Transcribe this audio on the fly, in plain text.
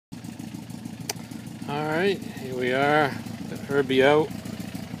Alright, here we are. Got Herbie out.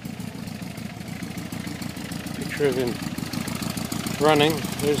 Picture of him running.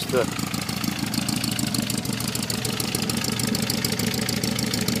 There's the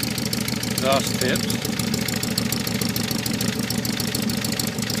exhaust tips.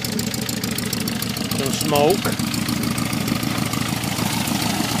 Some smoke.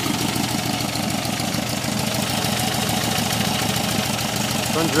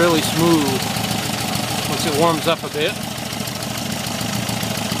 Runs really smooth once it warms up a bit.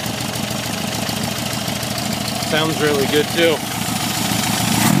 Sounds really good too.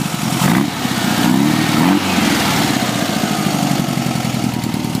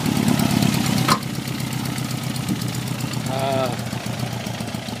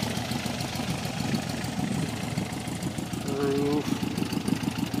 Roof.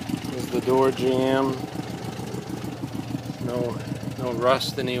 There's the door jamb. No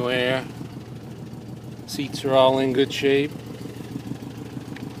rust anywhere. Seats are all in good shape.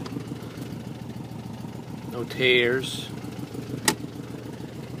 No tears.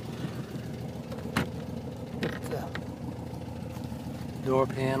 The door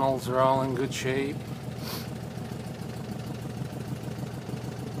panels are all in good shape.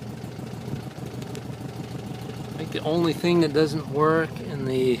 I think the only thing that doesn't work in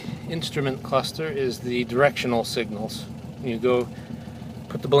the instrument cluster is the directional signals. You go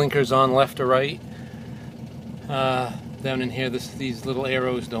put the blinkers on left or right. Down in here, these little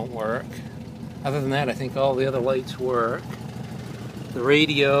arrows don't work. Other than that, I think all the other lights work. The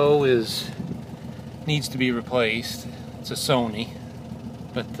radio needs to be replaced. It's a Sony,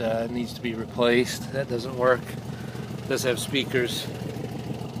 but it needs to be replaced. That doesn't work. It does have speakers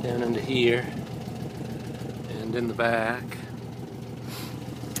down into here and in the back.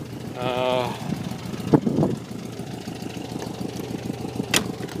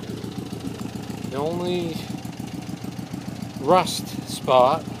 The only rust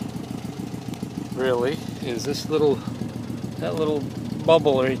spot really is that little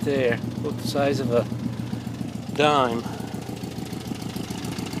bubble right there, about the size of a dime.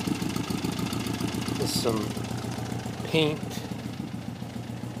 There's some paint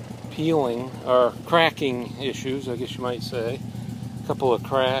peeling or cracking issues, I guess you might say. A couple of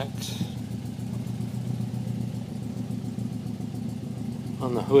cracks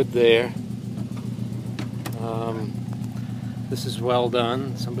on the hood there. This is well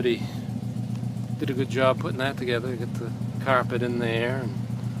done. Somebody did a good job putting that together. Get the carpet in there and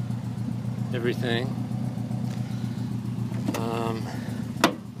everything. I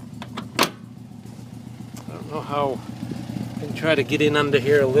don't know how. I can try to get in under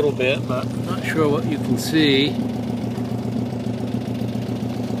here a little bit, but I'm not sure what you can see.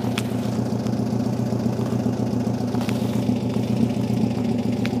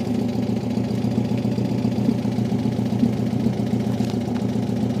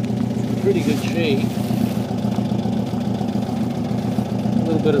 Pretty good shape. A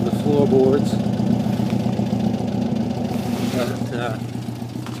little bit of the floorboards,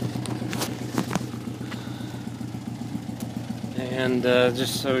 and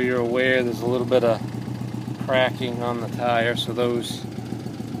just so you're aware, there's a little bit of cracking on the tire. So the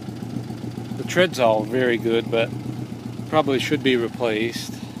tread's all very good, but probably should be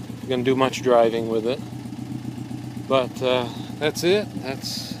replaced. You're going to do much driving with it, but that's it.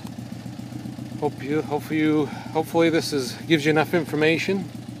 Hopefully this gives you enough information.